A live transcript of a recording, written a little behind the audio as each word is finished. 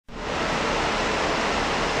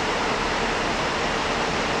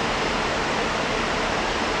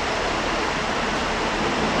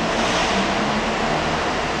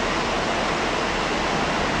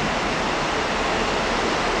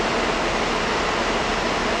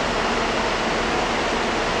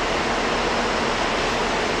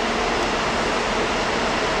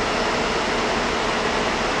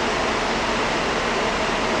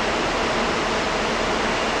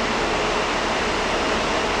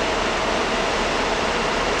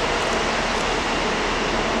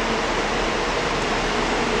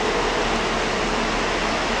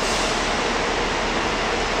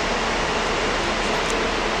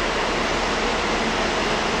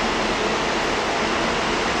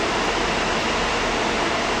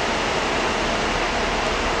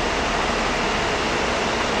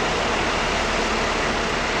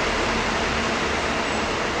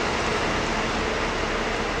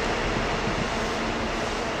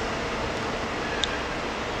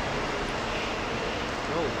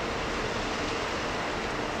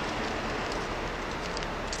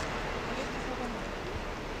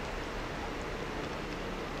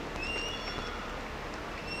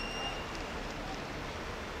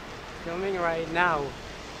Filming right now.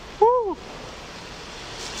 Woo!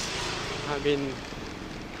 I've been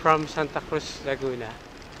from Santa Cruz, Laguna.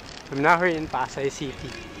 I'm now here in Pasay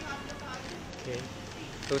City. Okay.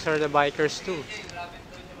 Those are the bikers too.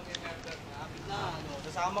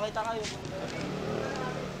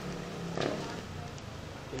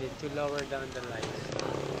 You need to lower down the lights.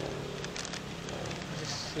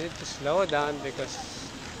 Just need to slow down because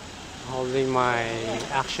I'm holding my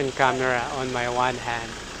action camera on my one hand.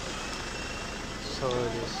 So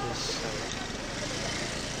this is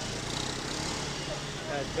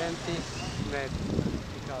Adventist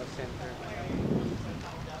Medical Center. Okay.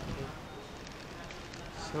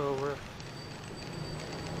 So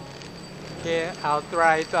I'll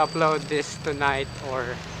try to upload this tonight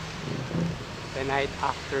or the night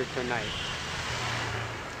after tonight.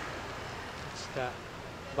 It's the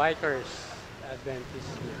bikers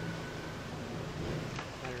Adventist here.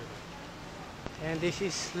 And this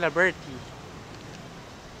is Liberty.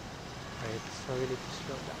 Right, so we need to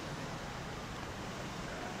slow down.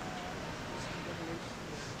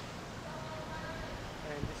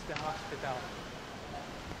 And this is the hospital.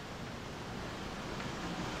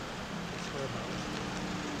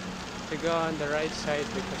 To go on the right side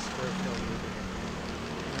because we're filming here.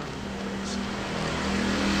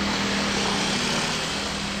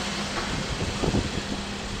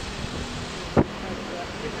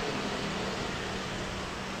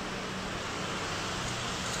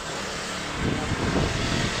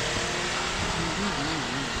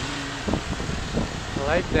 I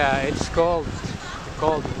like that. It's cold. The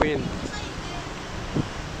cold wind.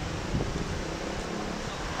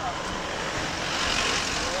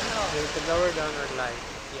 You have to lower down our light.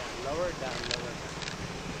 Yeah, lower down.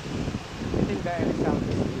 I think the air sound is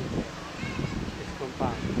muted. It's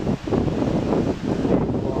compact.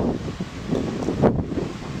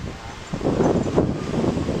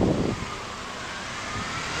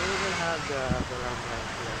 We even have the ramp right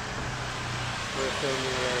here. We're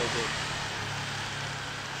filming where it is.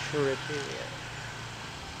 Surety here.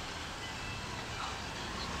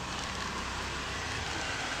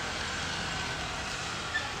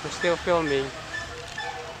 We're still filming.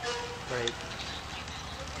 Right.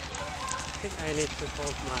 I think I need to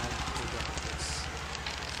hold my this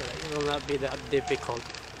so that it will not be that difficult.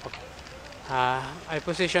 Okay. I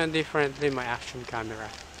position differently my action camera.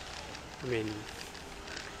 I mean,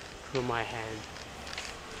 through my hand.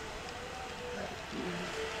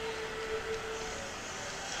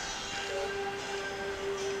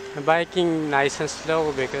 I'm biking nice and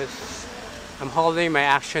slow because I'm holding my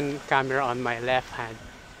action camera on my left hand.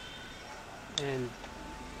 And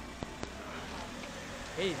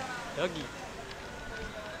hey, doggy,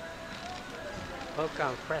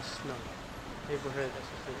 welcome, Fresno neighborhood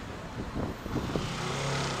association.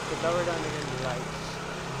 So lower down again the lights.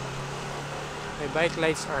 My bike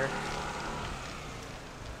lights are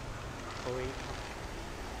going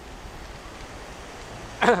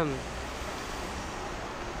up.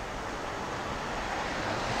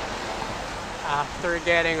 After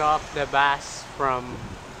getting off the bus from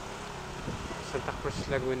Santa Cruz,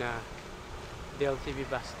 Laguna, the LTV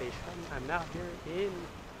bus station, I'm now here in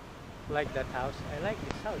like that house. I like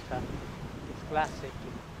this house, huh? It's classic.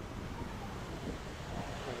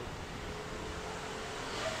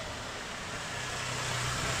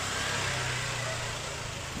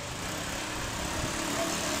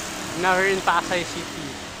 Now we're in Pasay City.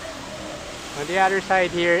 On the other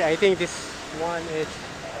side here, I think this one is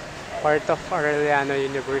part of Arellano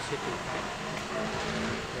University. Yeah.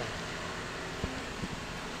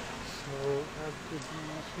 So I have to be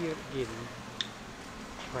here in.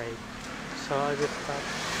 Right. So I'll just stop.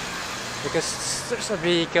 Because there's a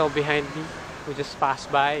vehicle behind me who just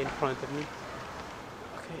passed by in front of me.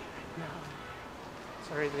 Okay, right now it's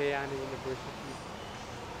Arellano University.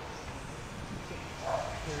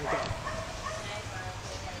 Here we go.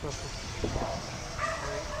 Okay.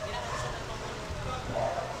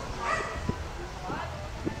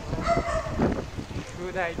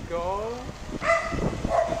 Should I go to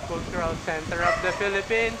Cultural Center of the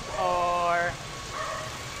Philippines or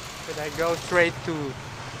should I go straight to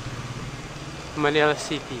Manila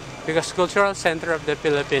City? Because Cultural Center of the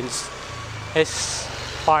Philippines is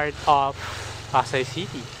part of Pasay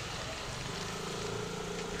City.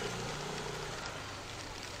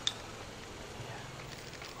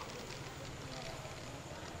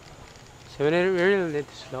 So we really need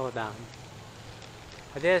to slow down.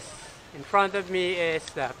 This in front of me is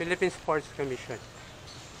the Philippine Sports Commission.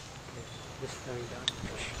 Okay, just slowing down.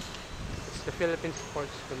 It's the Philippine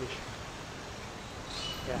Sports Commission.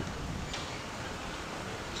 Yeah.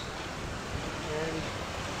 And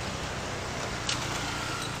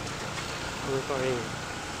recording.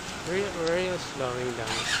 Real slowing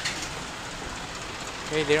down.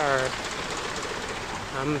 Okay, there are.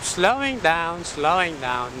 I'm slowing down,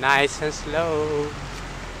 nice and slow,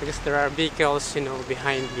 because there are vehicles, you know,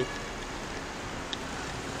 behind me,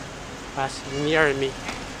 passing near me.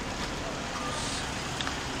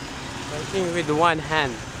 Working with one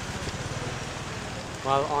hand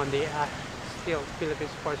while on the still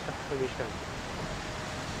Philippines Force of Commission.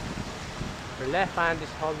 Your left hand is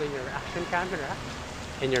holding your action camera,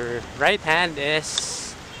 and your right hand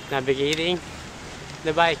is navigating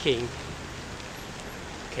the biking.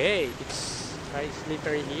 Okay, it's very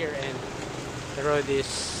slippery here, and the road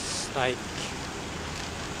is like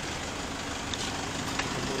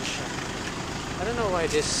I don't know why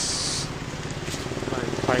this one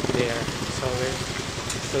parked there.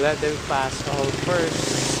 So let them pass all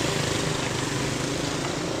first.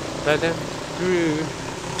 Let them through.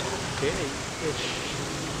 Okay,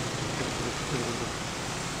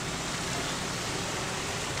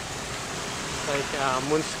 like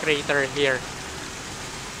Moon's crater here.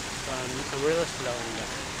 So I'm really slowing down.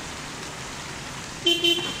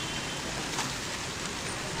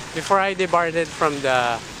 Before I departed from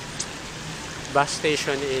the bus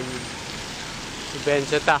station in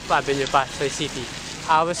Benjo Taft Avenue, Pasay City,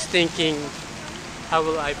 I was thinking, how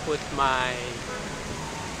will I put my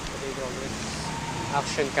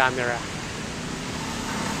action camera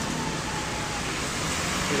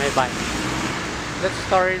in my bike? That's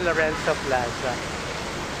Torre Lorenzo Plaza.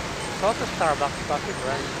 It's also Starbucks coffee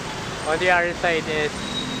brand. On the other side is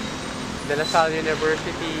De La Salle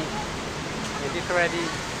University, and it's already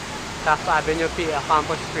Taft Avenue,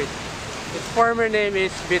 Campus Street. Its former name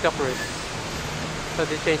is Vito Cruz, so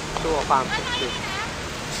they changed it to Campus Street.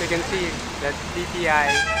 So you can see that DPI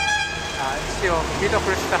is still Vito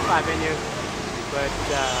Cruz Taft Avenue, but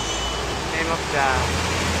the name of the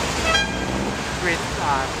street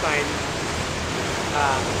sign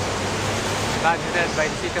budgeted by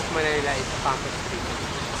the City of Manila is Campus Street.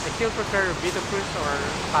 I still prefer Vito Cruz or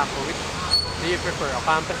Paco. Which do you prefer,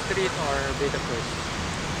 Campus Street or Vito Cruz?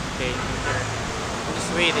 Okay, here. I'm just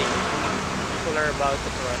waiting. People are about to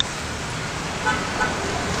cross.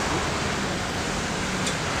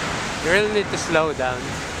 You really need to slow down.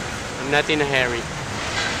 I'm not in a hurry.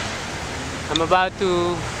 I'm about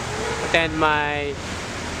to attend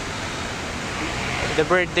the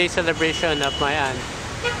birthday celebration of my aunt,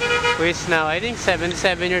 who is now, I think,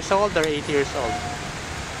 77 years old or 80 years old.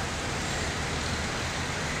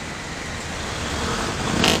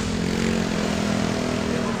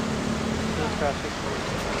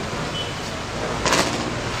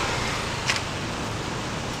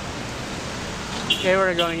 Okay,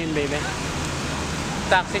 we're going in, baby.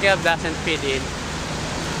 Taxi cab doesn't fit in.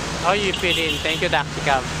 Oh, you fit in. Thank you, taxi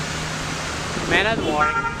cab. May not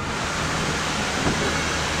work.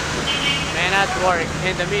 May not work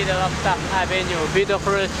in the middle of Taft Avenue, Vito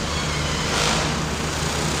Cruz.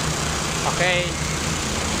 Okay.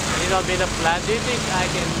 A little bit of flat. Do you think I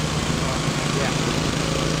can? Yeah.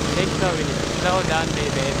 I think so. We need to slow down,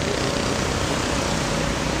 baby.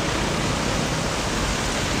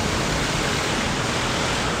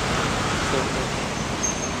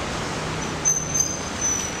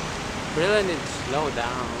 Really need to slow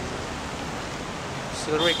down.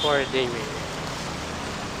 Still recording me.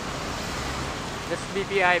 That's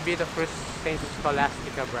BPI Vito Cruz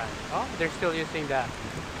Scholastica brand. Oh, they're still using the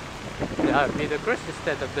Vito Cruz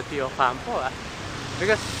instead of the Tio Campo.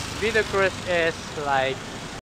 Because Vito Cruz is like